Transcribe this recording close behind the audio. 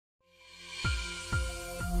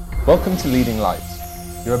Welcome to Leading Lights.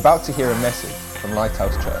 You're about to hear a message from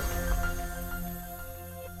Lighthouse Church.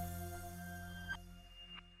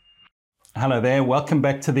 Hello there, welcome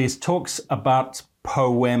back to these talks about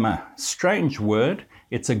poema. Strange word.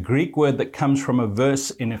 It's a Greek word that comes from a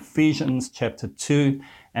verse in Ephesians chapter 2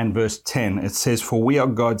 and verse 10. It says, "For we are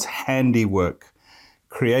God's handiwork,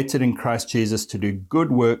 created in Christ Jesus to do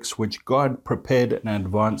good works which God prepared in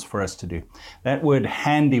advance for us to do." That word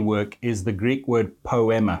handiwork is the Greek word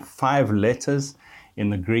poema, 5 letters in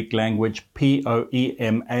the Greek language,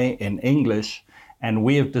 P-O-E-M-A in English, and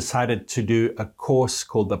we have decided to do a course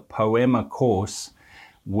called the Poema Course,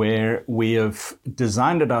 where we have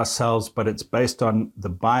designed it ourselves, but it's based on the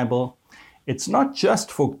Bible. It's not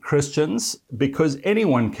just for Christians, because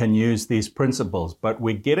anyone can use these principles, but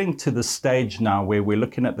we're getting to the stage now where we're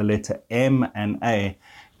looking at the letter M and A,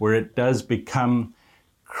 where it does become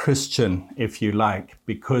Christian, if you like,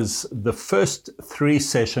 because the first 3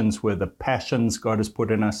 sessions were the passions God has put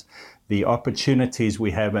in us, the opportunities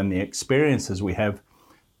we have and the experiences we have.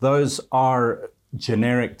 Those are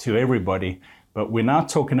generic to everybody, but we're now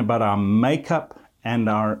talking about our makeup and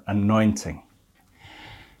our anointing.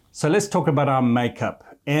 So let's talk about our makeup.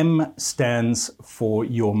 M stands for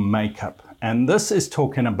your makeup. And this is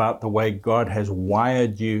talking about the way God has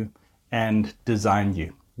wired you and designed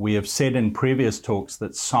you. We have said in previous talks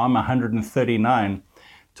that Psalm 139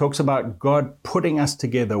 talks about God putting us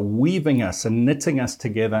together, weaving us and knitting us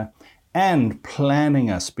together and planning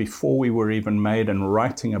us before we were even made and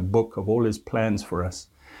writing a book of all His plans for us.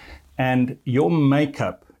 And your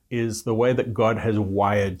makeup is the way that God has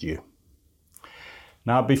wired you.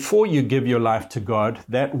 Now, before you give your life to God,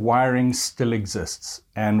 that wiring still exists.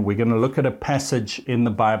 And we're going to look at a passage in the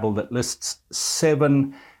Bible that lists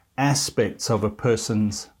 7 aspects of a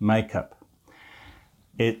person's makeup.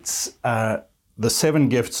 It's the 7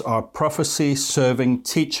 gifts are prophecy, serving,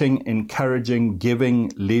 teaching, encouraging,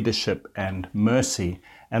 giving, leadership, and mercy.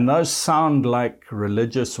 And those sound like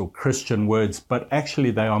religious or Christian words, but actually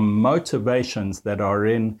they are motivations that are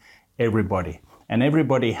in everybody. And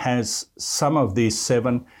everybody has some of these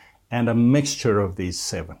 7 and a mixture of these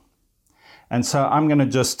 7. And so I'm going to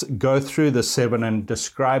just go through the 7 and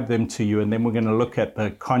describe them to you, and then we're going to look at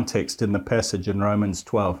the context in the passage in Romans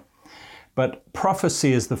 12. But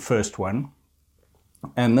prophecy is the first one.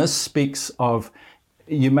 And this speaks of,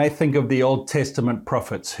 you may think of the Old Testament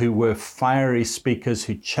prophets who were fiery speakers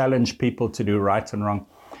who challenged people to do right and wrong.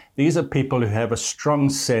 These are people who have a strong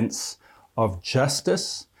sense of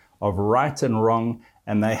justice, of right and wrong,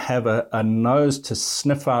 and they have a nose to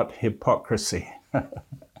sniff out hypocrisy.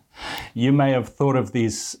 You may have thought of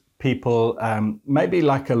these people maybe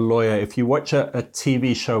like a lawyer. If you watch a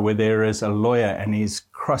TV show where there is a lawyer and he's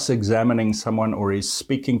cross-examining someone or he's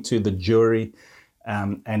speaking to the jury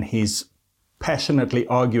and he's passionately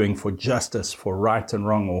arguing for justice, for right and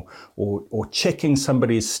wrong, or checking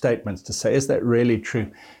somebody's statements to say, is that really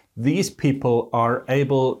true? These people are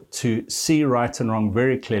able to see right and wrong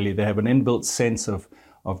very clearly. They have an inbuilt sense of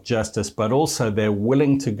justice, but also they're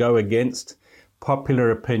willing to go against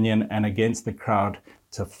popular opinion and against the crowd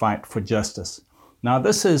to fight for justice. Now,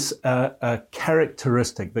 this is a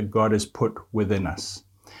characteristic that God has put within us.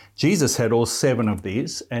 Jesus had all 7 of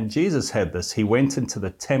these, and Jesus had this. He went into the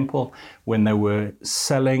temple when they were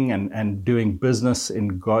selling and doing business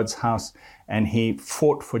in God's house, and he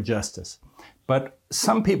fought for justice. But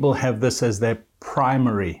some people have this as their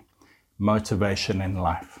primary motivation in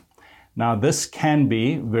life. Now, this can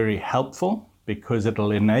be very helpful because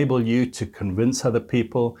it'll enable you to convince other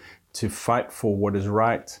people to fight for what is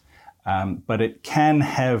right. But it can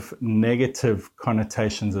have negative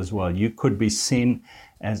connotations as well. You could be seen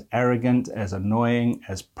as arrogant, as annoying,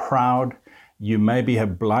 as proud. You maybe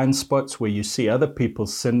have blind spots where you see other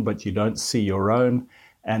people's sin, but you don't see your own.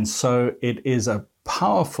 And so it is a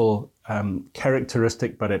powerful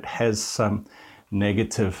characteristic, but it has some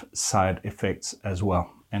negative side effects as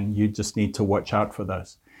well. And you just need to watch out for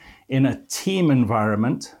those. In a team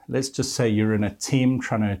environment, let's just say you're in a team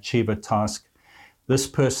trying to achieve a task. This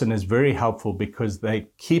person is very helpful because they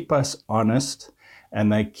keep us honest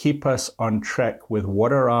and they keep us on track with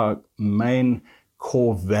what are our main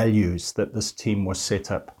core values that this team was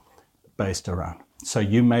set up based around. So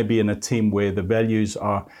you may be in a team where the values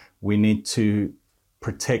are, we need to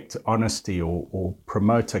protect honesty or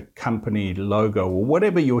promote a company logo or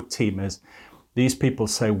whatever your team is. These people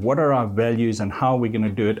say, what are our values and how are we going to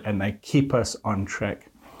do it? And they keep us on track.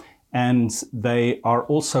 And they are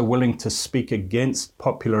also willing to speak against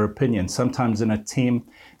popular opinion. Sometimes in a team,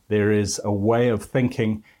 there is a way of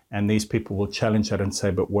thinking, and these people will challenge that and say,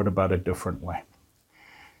 but what about a different way?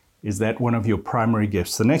 Is that one of your primary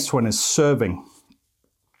gifts? The next one is serving.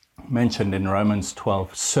 mentioned in Romans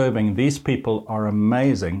 12, serving, these people are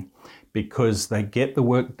amazing because they get the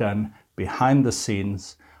work done behind the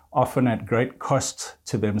scenes, often at great cost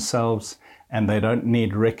to themselves, and they don't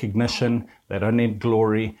need recognition, they don't need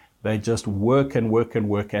glory, they just work and work and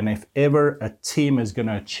work. And if ever a team is going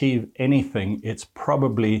to achieve anything, it's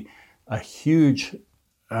probably a huge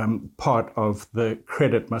part of the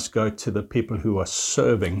credit must go to the people who are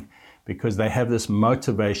serving, because they have this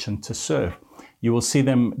motivation to serve. You will see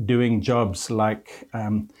them doing jobs like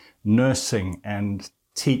nursing and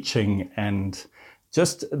teaching and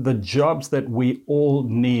just the jobs that we all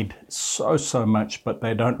need so much, but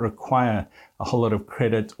they don't require a whole lot of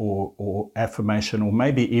credit or affirmation, or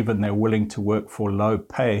maybe even they're willing to work for low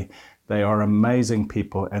pay. They are amazing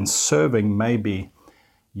people, and serving may be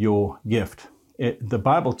your gift. The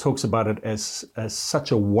Bible talks about it as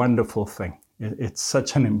such a wonderful thing. It's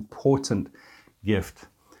such an important gift.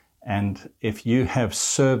 And if you have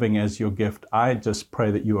serving as your gift, I just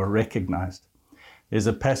pray that you are recognized. There's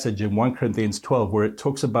a passage in 1 Corinthians 12 where it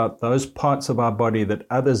talks about those parts of our body that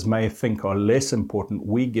others may think are less important,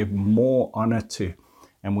 we give more honor to,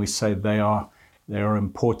 and we say they are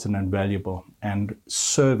important and valuable. And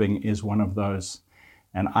serving is one of those.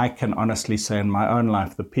 And I can honestly say in my own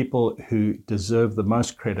life, the people who deserve the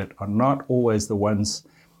most credit are not always the ones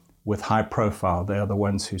with high profile. They are the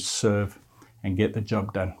ones who serve and get the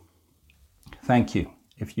job done. Thank you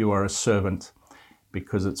if you are a servant,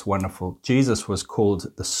 because it's wonderful. Jesus was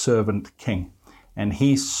called the servant king, and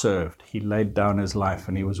he served. He laid down his life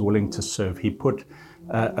and he was willing to serve. He put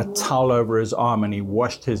a towel over his arm and he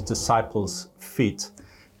washed his disciples' feet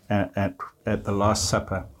at the Last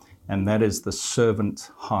Supper. And that is the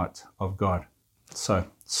servant heart of God. So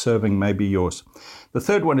serving may be yours. The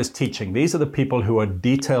third one is teaching. These are the people who are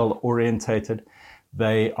detail orientated.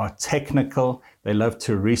 They are technical. They love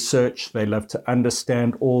to research. They love to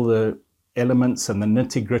understand all the elements and the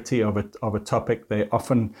nitty-gritty of a topic. They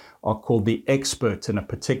often are called the expert in a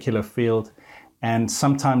particular field. And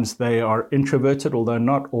sometimes they are introverted, although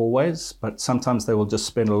not always, but sometimes they will just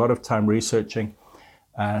spend a lot of time researching.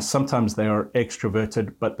 Sometimes they are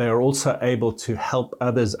extroverted, but they are also able to help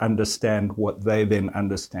others understand what they then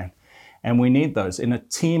understand. And we need those. In a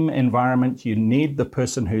team environment, you need the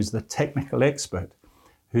person who's the technical expert,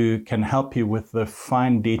 who can help you with the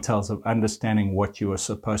fine details of understanding what you are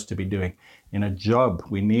supposed to be doing. In a job,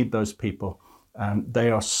 we need those people.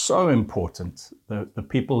 They are so important. The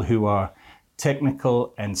people who are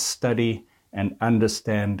technical and study and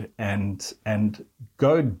understand and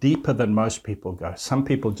go deeper than most people go. Some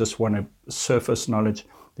people just want a surface knowledge.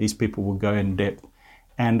 These people will go in depth.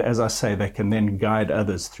 And as I say, they can then guide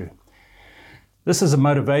others through. This is a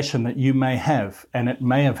motivation that you may have, and it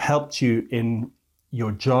may have helped you in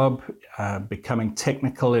your job, becoming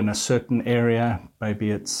technical in a certain area.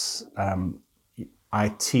 Maybe it's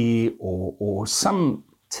IT or some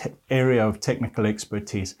area of technical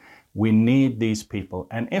expertise. We need these people.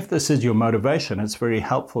 And if this is your motivation, it's very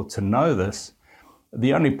helpful to know this.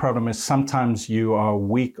 The only problem is sometimes you are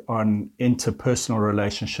weak on interpersonal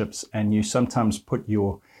relationships, and you sometimes put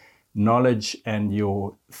your knowledge and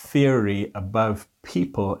your theory above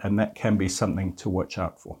people, and that can be something to watch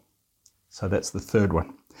out for. So that's the third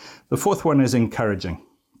one. The fourth one is encouraging.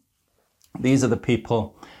 These are the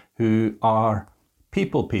people who are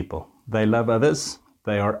people. They love others.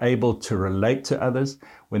 They are able to relate to others.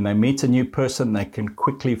 When they meet a new person, they can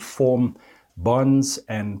quickly form bonds,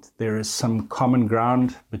 and there is some common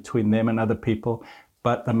ground between them and other people.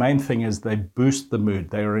 But the main thing is they boost the mood.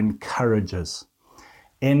 They are encouragers.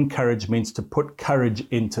 Encourage means to put courage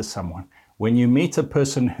into someone. When you meet a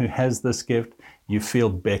person who has this gift, you feel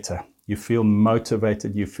better. You feel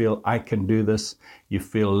motivated. You feel, I can do this. You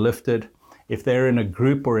feel lifted. If they're in a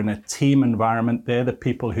group or in a team environment, they're the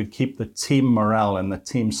people who keep the team morale and the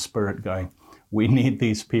team spirit going. We need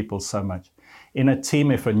these people so much. In a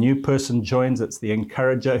team, if a new person joins, it's the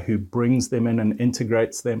encourager who brings them in and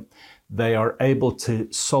integrates them. They are able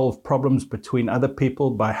to solve problems between other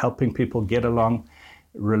people by helping people get along.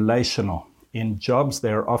 Relational. In jobs,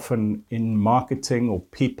 they're often in marketing or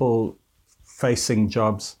people-facing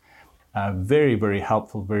jobs. Very, very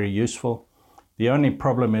helpful, very useful. The only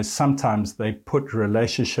problem is sometimes they put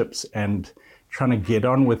relationships and trying to get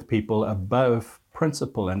on with people above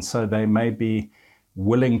principle. And so they may be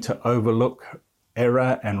willing to overlook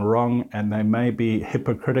error and wrong, and they may be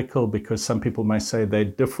hypocritical because some people may say they're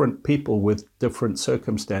different people with different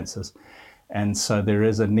circumstances. And so there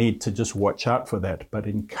is a need to just watch out for that. But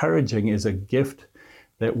encouraging is a gift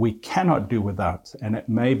that we cannot do without, and it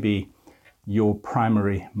may be your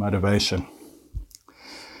primary motivation.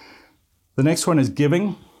 The next one is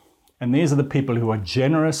giving. And these are the people who are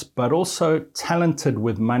generous, but also talented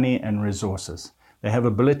with money and resources. They have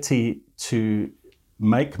ability to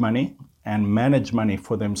make money and manage money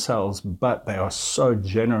for themselves, but they are so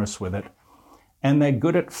generous with it. And they're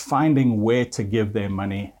good at finding where to give their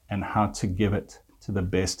money and how to give it to the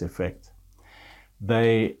best effect.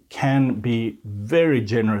 They can be very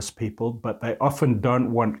generous people, but they often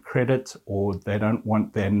don't want credit, or they don't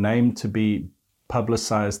want their name to be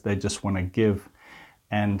publicized. They just want to give.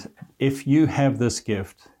 And if you have this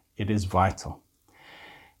gift, it is vital.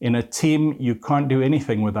 In a team, you can't do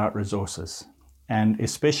anything without resources. And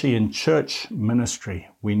especially in church ministry,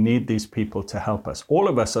 we need these people to help us. All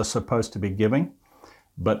of us are supposed to be giving,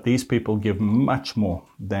 but these people give much more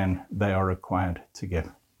than they are required to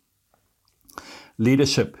give.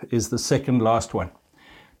 Leadership is the second last one,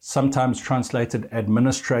 sometimes translated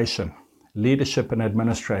administration. Leadership and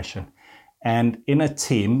administration. And in a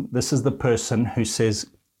team, this is the person who says,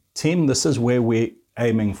 team, this is where we're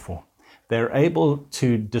aiming for. They're able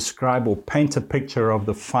to describe or paint a picture of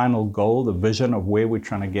the final goal, the vision of where we're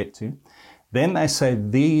trying to get to. Then they say,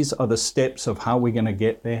 these are the steps of how we're going to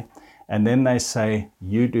get there. And then they say,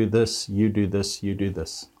 you do this, you do this, you do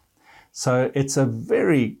this. So it's a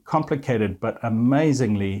very complicated but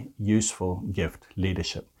amazingly useful gift,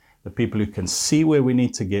 leadership. The people who can see where we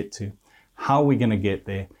need to get to, how we're going to get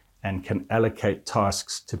there, and can allocate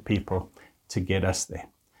tasks to people to get us there.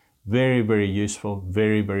 Very, very useful,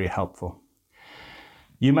 very, very helpful.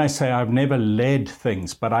 You may say, I've never led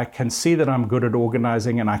things, but I can see that I'm good at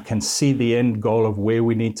organizing, and I can see the end goal of where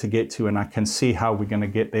we need to get to, and I can see how we're going to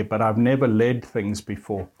get there, but I've never led things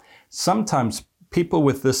before. Sometimes people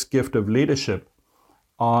with this gift of leadership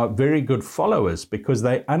are very good followers because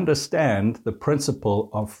they understand the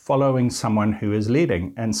principle of following someone who is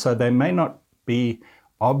leading. And so they may not be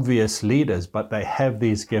obvious leaders, but they have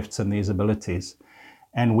these gifts and these abilities,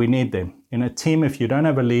 and we need them. In a team, if you don't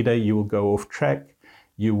have a leader, you will go off track.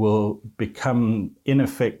 You will become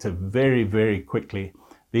ineffective very, very quickly.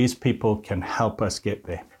 These people can help us get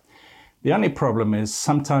there. The only problem is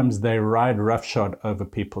sometimes they ride roughshod over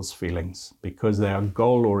people's feelings because they are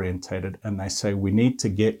goal-orientated, and they say, we need to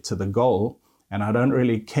get to the goal, and I don't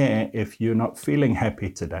really care if you're not feeling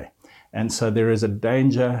happy today. And so there is a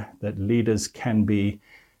danger that leaders can be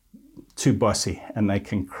too bossy and they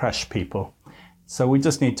can crush people. So we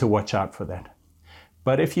just need to watch out for that.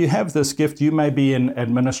 But if you have this gift, you may be in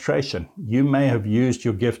administration. You may have used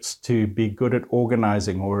your gifts to be good at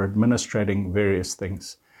organizing or administrating various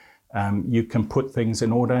things. You can put things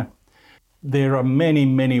in order. There are many,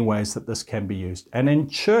 many ways that this can be used. And in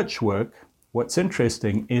church work, what's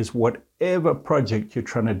interesting is whatever project you're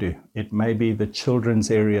trying to do, it may be the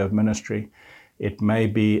children's area of ministry, it may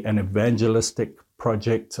be an evangelistic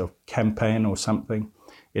project or campaign or something,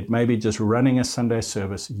 it may be just running a Sunday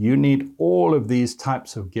service. You need all of these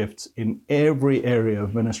types of gifts in every area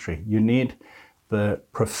of ministry. You need the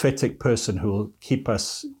prophetic person who will keep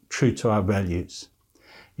us true to our values.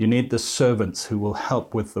 You need the servants who will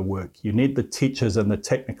help with the work. You need the teachers and the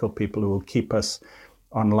technical people who will keep us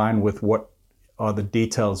online with what are the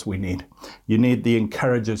details we need. You need the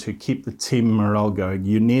encouragers who keep the team morale going.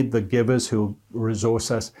 You need the givers who resource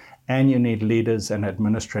us, and you need leaders and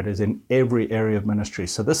administrators in every area of ministry.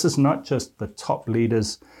 So this is not just the top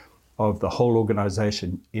leaders of the whole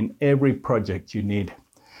organization. In every project, you need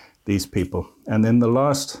these people. And then the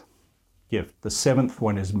last gift, the seventh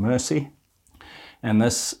one, is mercy. And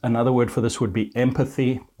this, another word for this would be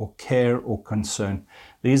empathy or care or concern.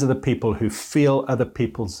 These are the people who feel other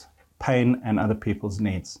people's pain and other people's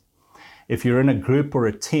needs. If you're in a group or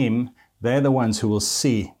a team, they're the ones who will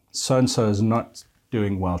see so-and-so is not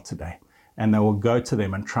doing well today. And they will go to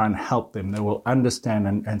them and try and help them. They will understand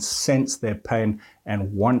and sense their pain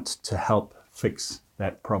and want to help fix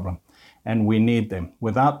that problem. And we need them.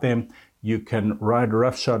 Without them, you can ride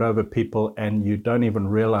roughshod over people and you don't even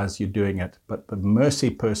realize you're doing it. But the mercy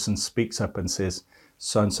person speaks up and says,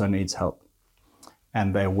 so-and-so needs help.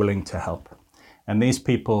 And they're willing to help. And these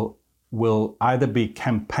people will either be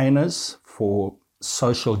campaigners for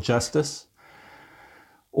social justice,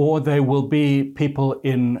 or they will be people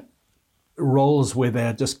in roles where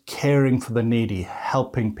they're just caring for the needy,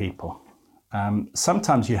 helping people.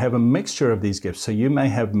 Sometimes you have a mixture of these gifts. So you may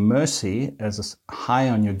have mercy as a high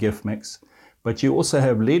on your gift mix, but you also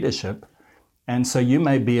have leadership. And so you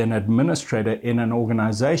may be an administrator in an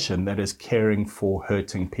organization that is caring for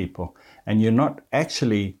hurting people. And you're not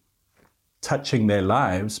actually touching their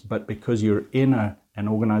lives, but because you're in an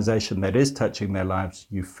organization that is touching their lives,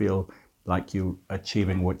 you feel like you're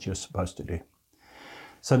achieving what you're supposed to do.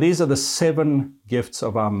 So these are the 7 gifts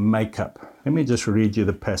of our makeup. Let me just read you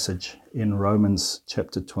the passage in Romans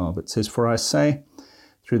chapter 12. It says, "For I say,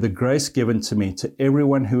 through the grace given to me, to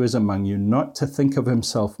everyone who is among you, not to think of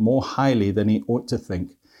himself more highly than he ought to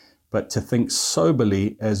think, but to think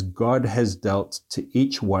soberly as God has dealt to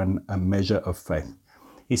each one a measure of faith."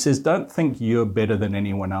 He says, don't think you're better than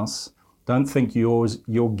anyone else. Don't think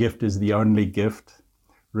your gift is the only gift.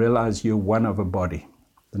 Realize you're one of a body.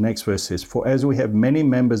 The next verse says, "For as we have many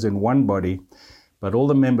members in one body, but all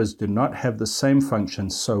the members do not have the same function,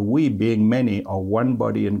 so we, being many, are one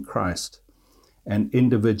body in Christ, and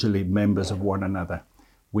individually members of one another."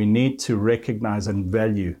 We need to recognize and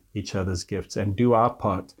value each other's gifts and do our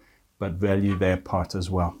part, but value their part as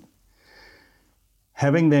well.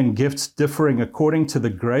 "Having then gifts differing according to the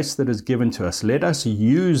grace that is given to us, let us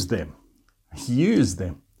use them." Use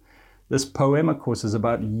them. This Poema course is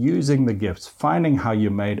about using the gifts, finding how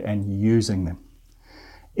you're made and using them.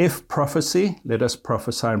 "If prophecy, let us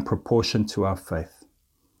prophesy in proportion to our faith."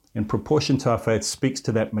 In proportion to our faith speaks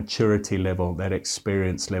to that maturity level, that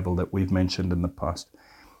experience level that we've mentioned in the past.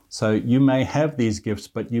 So you may have these gifts,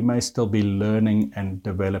 but you may still be learning and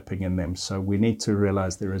developing in them. So we need to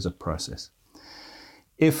realize there is a process.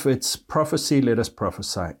 "If it's prophecy, let us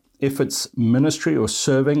prophesy. If it's ministry or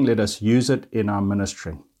serving, let us use it in our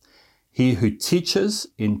ministry. He who teaches,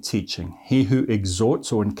 in teaching. He who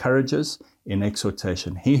exhorts or encourages, in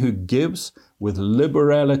exhortation. He who gives, with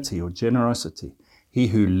liberality or generosity. He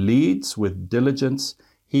who leads, with diligence.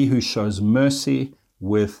 He who shows mercy,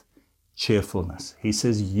 with cheerfulness." He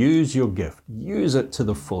says, use your gift. Use it to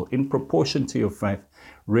the full, in proportion to your faith,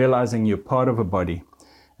 realizing you're part of a body.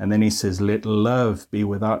 And then he says, "Let love be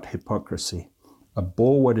without hypocrisy.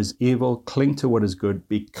 Abhor what is evil, cling to what is good,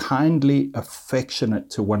 be kindly affectionate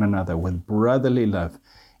to one another with brotherly love,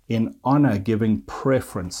 in honor giving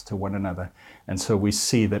preference to one another." And so we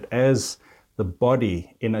see that as the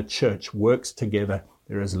body in a church works together,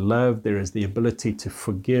 there is love, there is the ability to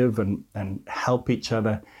forgive and help each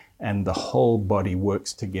other, and the whole body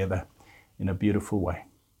works together in a beautiful way.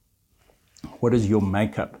 What is your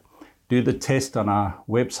makeup? Do the test on our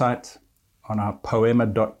website, on our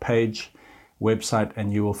poema.page website,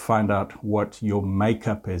 and you will find out what your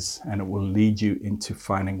makeup is, and it will lead you into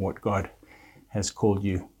finding what God has called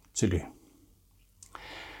you to do.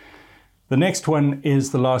 The next one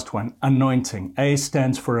is the last one, anointing. A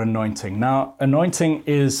stands for anointing. Now, anointing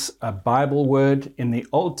is a Bible word. In the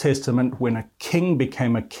Old Testament, when a king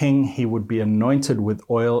became a king, he would be anointed with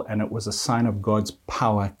oil, and it was a sign of God's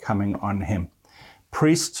power coming on him.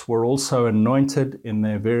 Priests were also anointed in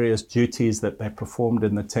their various duties that they performed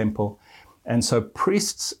in the temple. And so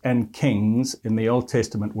priests and kings in the Old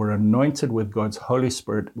Testament were anointed with God's Holy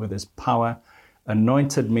Spirit, with his power.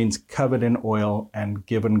 Anointed means covered in oil and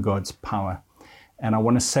given God's power. And I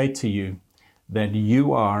want to say to you that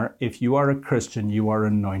you are, if you are a Christian, you are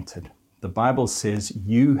anointed. The Bible says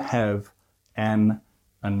you have an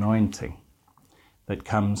anointing that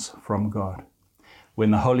comes from God. When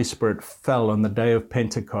the Holy Spirit fell on the day of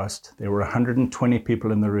Pentecost, there were 120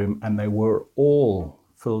 people in the room, and they were all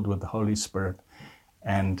filled with the Holy Spirit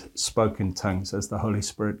and spoke in tongues as the Holy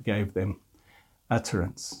Spirit gave them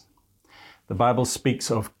utterance. The Bible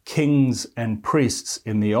speaks of kings and priests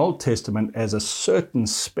in the Old Testament as a certain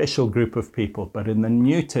special group of people, but in the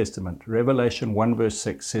New Testament, Revelation 1 verse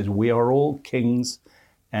 6 says we are all kings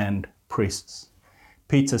and priests.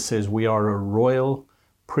 Peter says we are a royal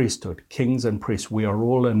priesthood, kings and priests. We are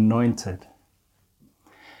all anointed.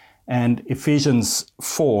 And Ephesians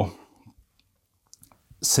 4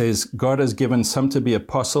 says God has given some to be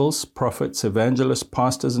apostles, prophets, evangelists,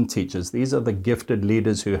 pastors, and teachers. These are the gifted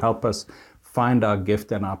leaders who help us find our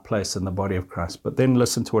gift and our place in the body of Christ. But then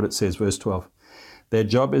listen to what it says, verse 12. Their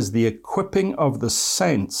job is the equipping of the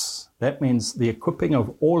saints. That means the equipping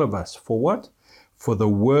of all of us. For what? For the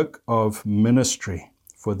work of ministry,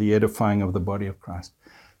 for the edifying of the body of Christ.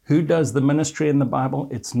 Who does the ministry in the Bible?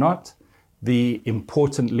 It's not the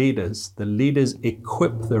important leaders. The leaders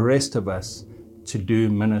equip the rest of us to do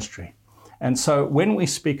ministry. And so when we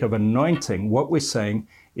speak of anointing, what we're saying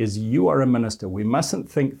is you are a minister. We mustn't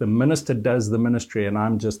think the minister does the ministry and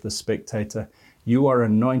I'm just the spectator. You are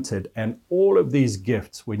anointed, and all of these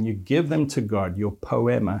gifts, when you give them to God, your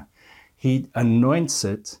poema, he anoints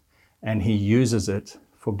it and he uses it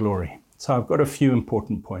for glory. So I've got a few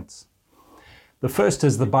important points. The first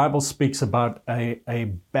is the Bible speaks about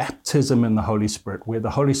a baptism in the Holy Spirit, where the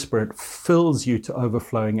Holy Spirit fills you to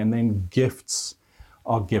overflowing and then gifts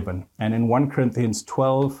are given. And in 1 Corinthians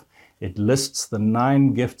 12, it lists the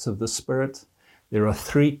 9 gifts of the Spirit. There are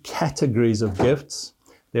 3 categories of gifts.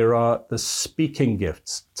 There are the speaking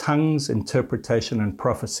gifts, tongues, interpretation, and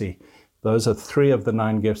prophecy. Those are 3 of the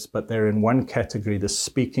 9 gifts, but they're in one category, the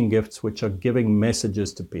speaking gifts, which are giving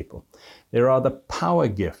messages to people. There are the power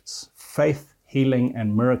gifts, faith, healing,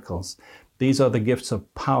 and miracles. These are the gifts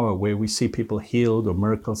of power where we see people healed or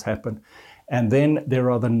miracles happen. And then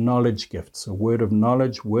there are the knowledge gifts, a word of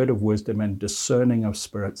knowledge, word of wisdom, and discerning of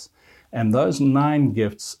spirits. And those 9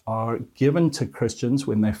 gifts are given to Christians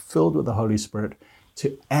when they're filled with the Holy Spirit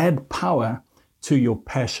to add power to your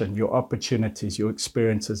passion, your opportunities, your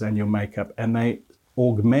experiences, and your makeup. And they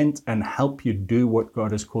augment and help you do what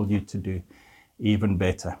God has called you to do even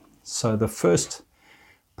better. So the first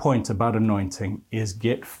point about anointing is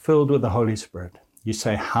get filled with the Holy Spirit. You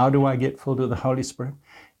say, how do I get filled with the Holy Spirit?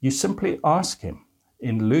 You simply ask Him.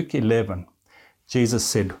 In Luke 11, Jesus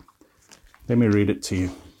said, let me read it to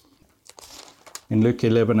you. In Luke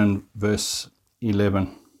 11 and verse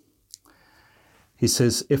 11, He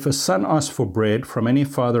says, if a son asks for bread from any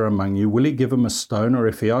father among you, will he give him a stone? Or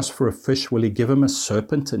if he asks for a fish, will he give him a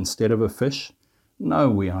serpent instead of a fish? No,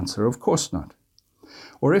 we answer, of course not.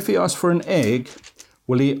 Or if he asks for an egg,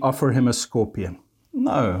 will he offer him a scorpion?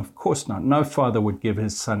 No, of course not. No father would give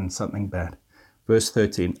his son something bad. Verse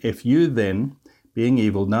 13, if you then, being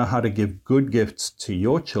evil, know how to give good gifts to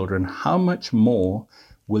your children, how much more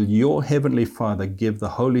will your heavenly Father give the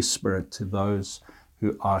Holy Spirit to those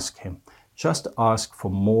who ask Him? Just ask for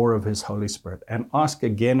more of His Holy Spirit and ask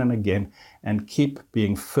again and again and keep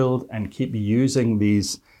being filled and keep using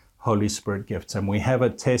these Holy Spirit gifts. And we have a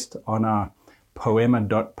test on our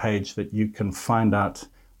Poema.page that you can find out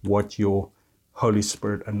what your Holy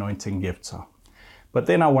Spirit anointing gifts are. But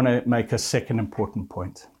then I want to make a second important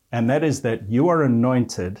point, and that is that you are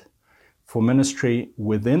anointed for ministry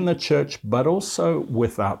within the church, but also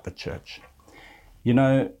without the church. You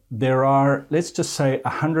know, there are, let's just say,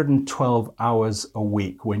 112 hours a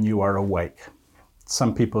week when you are awake.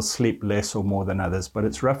 Some people sleep less or more than others, but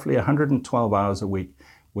it's roughly 112 hours a week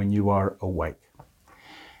when you are awake.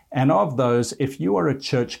 And of those, if you are a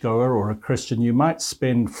churchgoer or a Christian, you might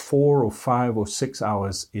spend 4 or 5 or 6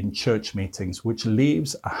 hours in church meetings, which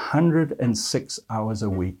leaves 106 hours a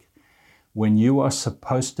week when you are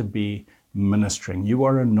supposed to be ministering. You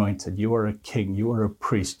are anointed, you are a king, you are a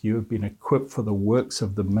priest, you have been equipped for the works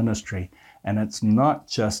of the ministry, and it's not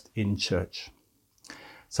just in church.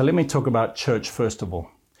 So let me talk about church first of all.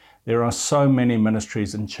 There are so many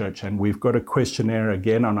ministries in church, and we've got a questionnaire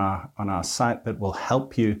again on our site that will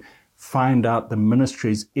help you find out the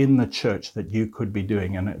ministries in the church that you could be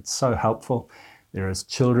doing, and it's so helpful. There is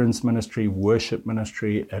children's ministry, worship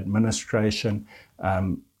ministry, administration,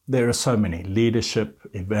 there are so many, leadership,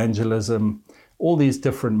 evangelism, all these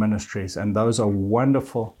different ministries, and those are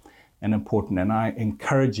wonderful and important. And I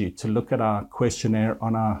encourage you to look at our questionnaire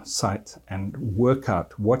on our site and work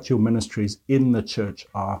out what your ministries in the church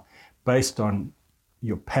are based on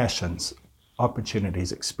your passions,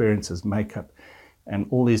 opportunities, experiences, makeup, and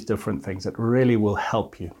all these different things that really will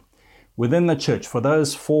help you. Within the church, for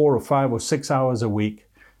those 4 or 5 or 6 hours a week,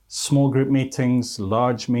 small group meetings,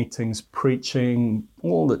 large meetings, preaching,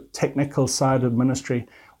 all the technical side of ministry,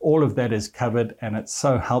 all of that is covered, and it's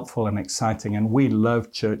so helpful and exciting. And we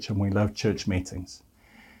love church and we love church meetings.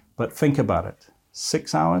 But think about it,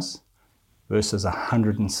 6 hours versus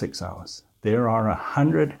 106 hours. There are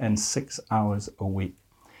 106 hours a week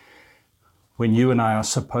when you and I are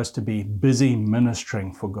supposed to be busy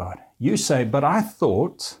ministering for God. You say, but I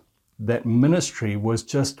thought that ministry was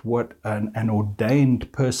just what an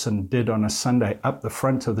ordained person did on a Sunday up the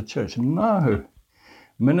front of the church. No,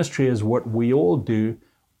 ministry is what we all do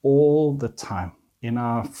all the time, in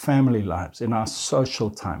our family lives, in our social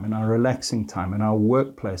time, in our relaxing time, in our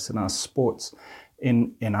workplace, in our sports,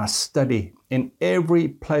 in our study, in every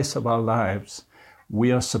place of our lives,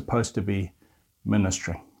 we are supposed to be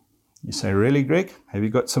ministering. You say, really, Greg? Have you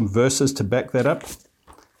got some verses to back that up?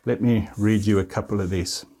 Let me read you a couple of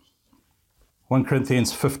these. 1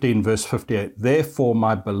 Corinthians 15, verse 58. Therefore,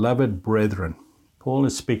 my beloved brethren, Paul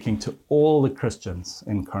is speaking to all the Christians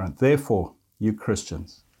in Corinth. Therefore, you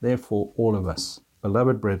Christians, therefore, all of us,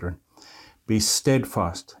 beloved brethren, be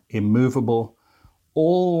steadfast, immovable,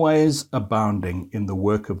 always abounding in the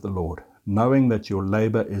work of the Lord, knowing that your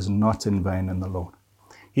labor is not in vain in the Lord.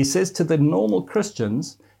 He says to the normal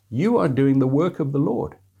Christians, you are doing the work of the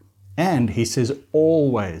Lord. And he says,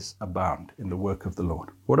 always abound in the work of the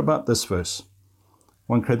Lord. What about this verse?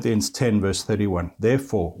 1 Corinthians 10, verse 31.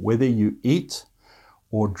 Therefore, whether you eat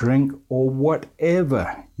or drink or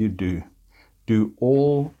whatever you do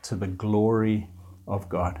all to the glory of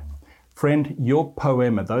God. Friend, your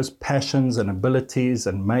poema, those passions and abilities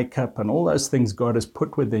and makeup and all those things God has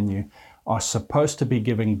put within you are supposed to be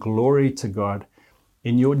giving glory to God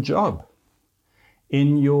in your job,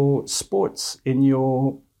 in your sports, in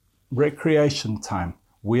your recreation time.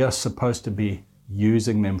 We are supposed to be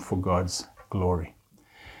using them for God's glory.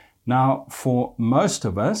 Now, for most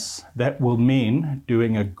of us, that will mean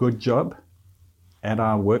doing a good job at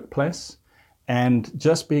our workplace and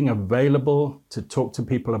just being available to talk to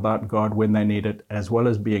people about God when they need it, as well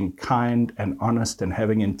as being kind and honest and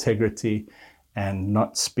having integrity and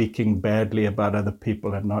not speaking badly about other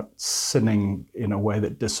people and not sinning in a way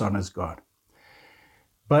that dishonors God.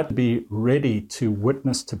 But be ready to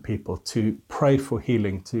witness to people, to pray for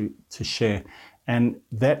healing, to share. And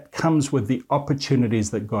that comes with the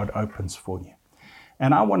opportunities that God opens for you.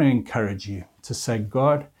 And I want to encourage you to say,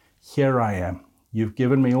 God, here I am. You've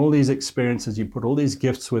given me all these experiences. You put all these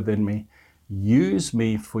gifts within me. Use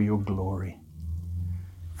me for your glory.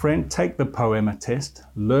 Friend, take the Poema test.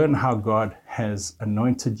 Learn how God has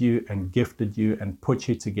anointed you and gifted you and put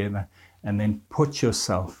you together. And then put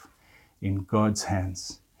yourself in God's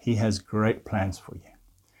hands. He has great plans for you.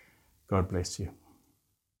 God bless you.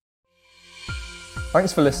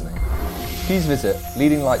 Thanks for listening. Please visit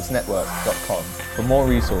leadinglightsnetwork.com for more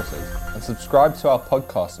resources and subscribe to our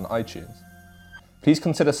podcast on iTunes. Please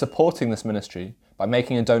consider supporting this ministry by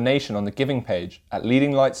making a donation on the giving page at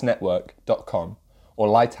leadinglightsnetwork.com or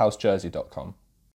lighthousejersey.com.